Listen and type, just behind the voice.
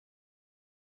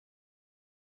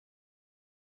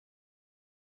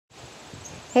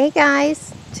Hey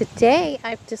guys, today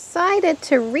I've decided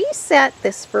to reset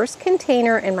this first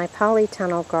container in my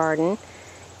polytunnel garden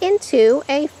into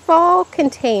a fall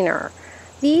container.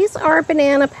 These are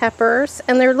banana peppers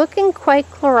and they're looking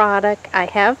quite chlorotic. I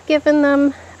have given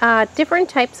them different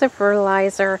types of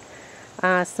fertilizer,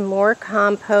 some more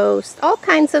compost, all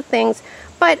kinds of things.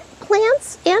 But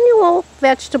plants, annual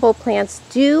vegetable plants,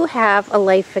 do have a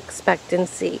life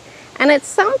expectancy. And at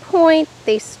some point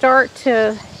they start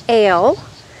to ail.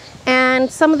 And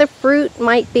some of the fruit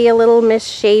might be a little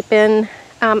misshapen.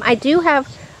 I do have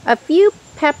a few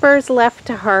peppers left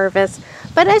to harvest,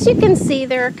 but as you can see,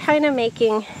 they're kind of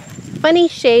making funny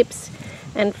shapes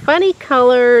and funny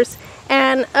colors,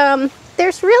 and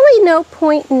there's really no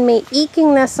point in me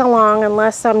eking this along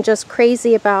unless I'm just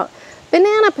crazy about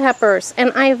banana peppers,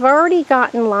 and I've already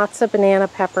gotten lots of banana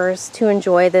peppers to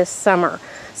enjoy this summer.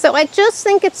 So I just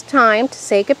think it's time to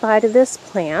say goodbye to this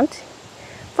plant,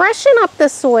 freshen up the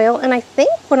soil, and I think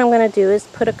what I'm going to do is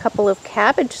put a couple of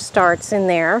cabbage starts in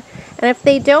there. And if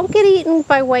they don't get eaten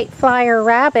by whitefly or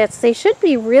rabbits, they should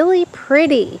be really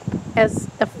pretty as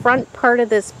the front part of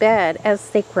this bed as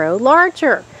they grow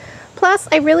larger. Plus,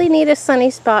 I really need a sunny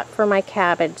spot for my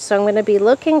cabbage, so I'm going to be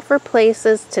looking for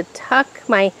places to tuck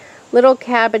my little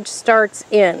cabbage starts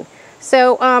in.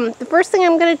 So the first thing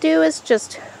I'm going to do is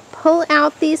just pull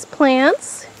out these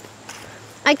plants.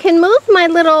 I can move my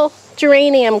little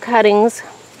geranium cuttings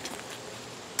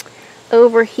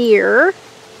over here,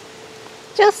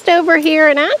 just over here,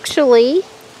 and actually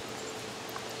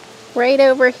right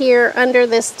over here under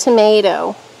this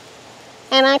tomato.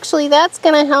 And actually that's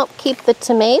going to help keep the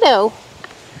tomato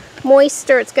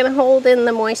moisture. It's going to hold in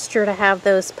the moisture to have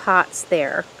those pots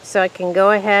there. So I can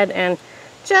go ahead and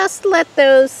just let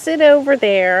those sit over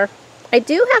there. I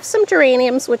do have some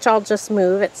geraniums, which I'll just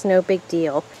move. It's no big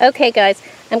deal. Okay, guys,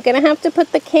 I'm going to have to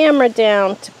put the camera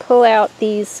down to pull out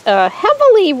these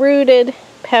heavily rooted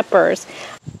peppers.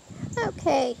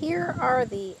 Okay, here are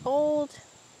the old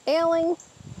ailing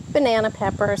banana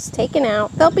peppers taken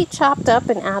out. They'll be chopped up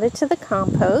and added to the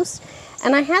compost.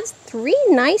 And I had 3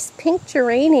 nice pink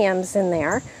geraniums in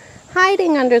there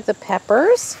hiding under the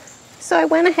peppers. So I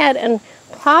went ahead and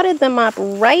potted them up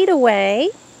right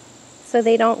away so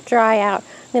they don't dry out.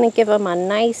 I'm going to give them a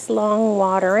nice long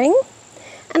watering.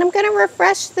 And I'm going to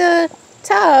refresh the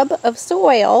tub of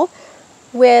soil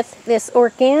with this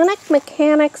Organic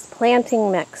Mechanics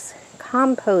Planting Mix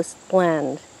compost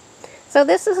blend. So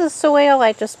this is a soil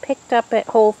I just picked up at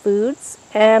Whole Foods,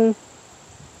 and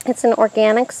it's an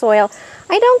organic soil.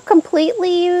 I don't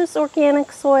completely use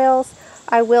organic soils.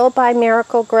 I will buy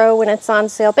Miracle Grow when it's on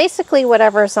sale, basically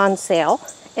whatever's on sale.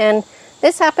 And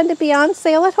this happened to be on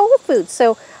sale at Whole Foods,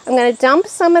 so I'm going to dump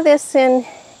some of this in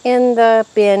the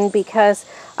bin because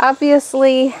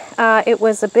obviously it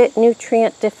was a bit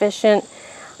nutrient deficient,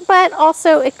 but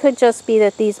also it could just be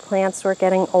that these plants were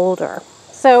getting older.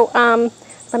 So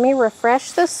let me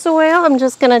refresh the soil. I'm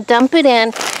just going to dump it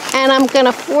in, and I'm going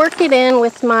to fork it in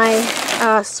with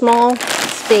my small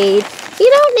spade.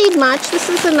 You don't need much. This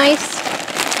is a nice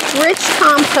rich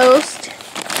compost.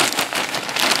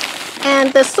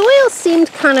 And the soil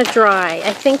seemed kind of dry.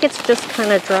 I think it's just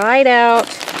kind of dried out.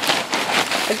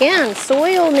 Again,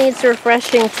 soil needs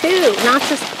refreshing too, not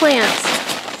just plants.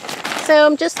 So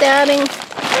I'm just adding,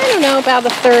 I don't know, about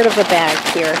 1/3 of a bag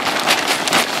here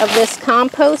of this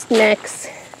compost mix.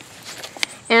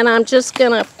 And I'm just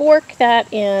going to fork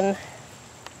that in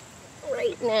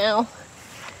right now,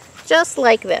 just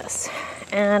like this.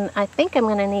 And I think I'm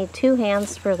going to need 2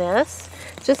 hands for this.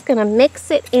 Just going to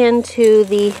mix it into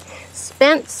the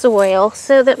spent soil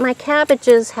so that my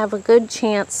cabbages have a good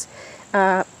chance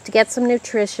to get some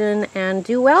nutrition and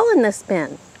do well in this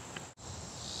bin.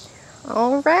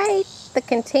 All right, the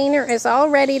container is all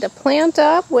ready to plant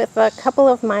up with a couple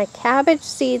of my cabbage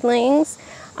seedlings.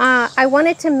 I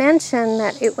wanted to mention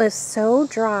that it was so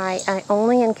dry, I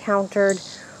only encountered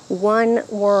 1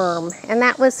 worm, and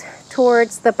that was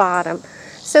towards the bottom.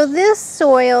 So this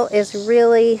soil is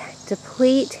really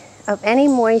deplete of any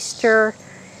moisture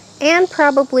and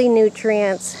probably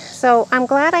nutrients. So I'm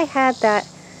glad I had that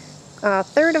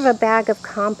 1/3 of a bag of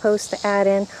compost to add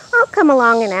in. I'll come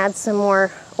along and add some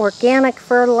more organic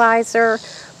fertilizer,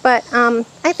 but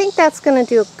I think that's going to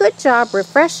do a good job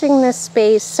refreshing this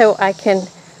space so I can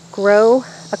grow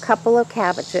a couple of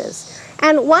cabbages.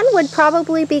 And 1 would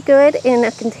probably be good in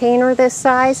a container this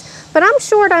size, but I'm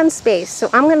short on space,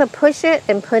 so I'm going to push it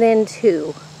and put in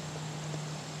 2.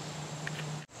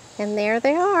 And there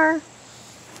they are.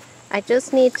 I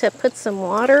just need to put some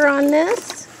water on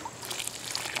this.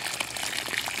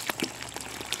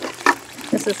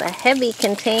 This is a heavy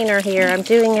container here. I'm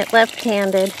doing it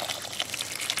left-handed.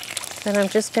 Then I'm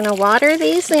just going to water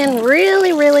these in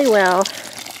really, really well.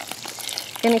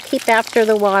 Going to keep after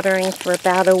the watering for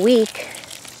about a week.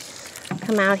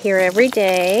 Come out here every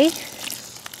day.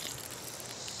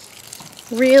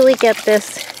 Really get this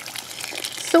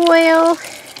soil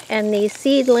and these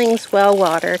seedlings well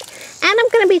watered. And I'm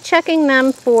going to be checking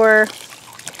them for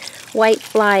white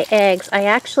fly eggs. I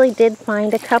actually did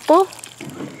find a couple,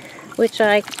 which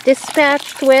I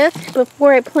dispatched with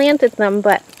before I planted them,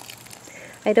 but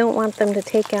I don't want them to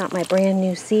take out my brand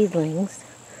new seedlings.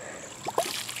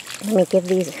 Let me give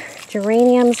these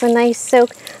geraniums a nice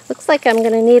soak. Looks like I'm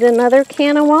going to need another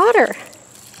can of water.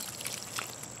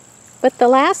 But the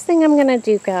last thing I'm going to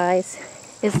do, guys,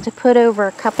 is to put over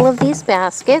a couple of these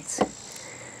baskets.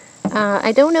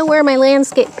 I don't know where my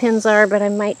landscape pins are, but I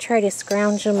might try to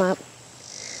scrounge them up.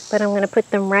 But I'm going to put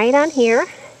them right on here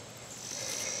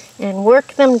and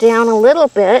work them down a little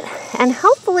bit. And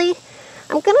hopefully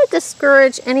I'm going to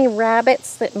discourage any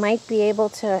rabbits that might be able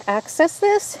to access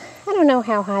this. I don't know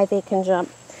how high they can jump.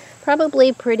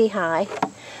 Probably pretty high.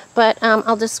 But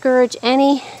I'll discourage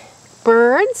any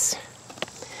birds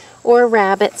or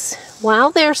rabbits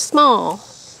while they're small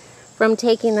from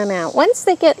taking them out. Once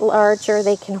they get larger,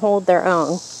 they can hold their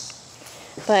own.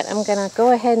 But I'm going to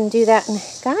go ahead and do that. And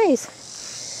guys,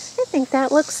 I think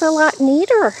that looks a lot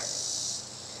neater.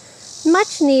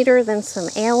 Much neater than some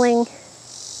ailing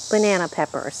banana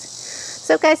peppers.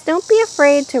 So guys, don't be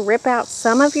afraid to rip out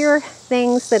some of your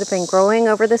things that have been growing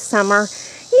over the summer,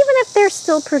 even if they're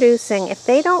still producing. If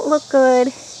they don't look good,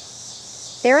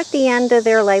 they're at the end of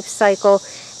their life cycle,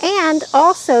 and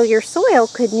also your soil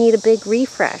could need a big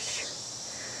refresh.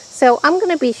 So I'm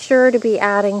going to be sure to be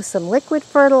adding some liquid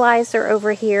fertilizer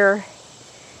over here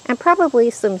and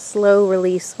probably some slow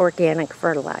release organic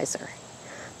fertilizer.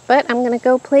 But I'm going to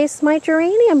go place my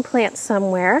geranium plant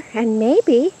somewhere, and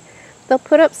maybe they'll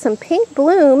put up some pink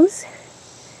blooms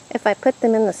if I put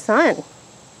them in the sun.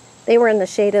 They were in the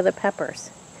shade of the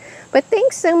peppers. But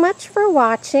thanks so much for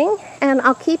watching, and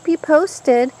I'll keep you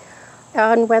posted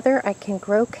on whether I can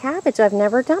grow cabbage. I've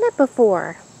never done it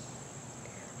before.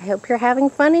 I hope you're having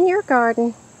fun in your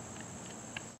garden.